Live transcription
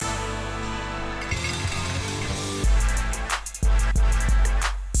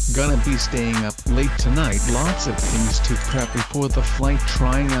Gonna be staying up late tonight, lots of things to prep before the flight,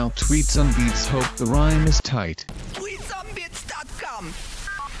 trying out tweets on beats, hope the rhyme is tight. tweetsonbeats.com.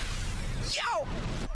 Yo!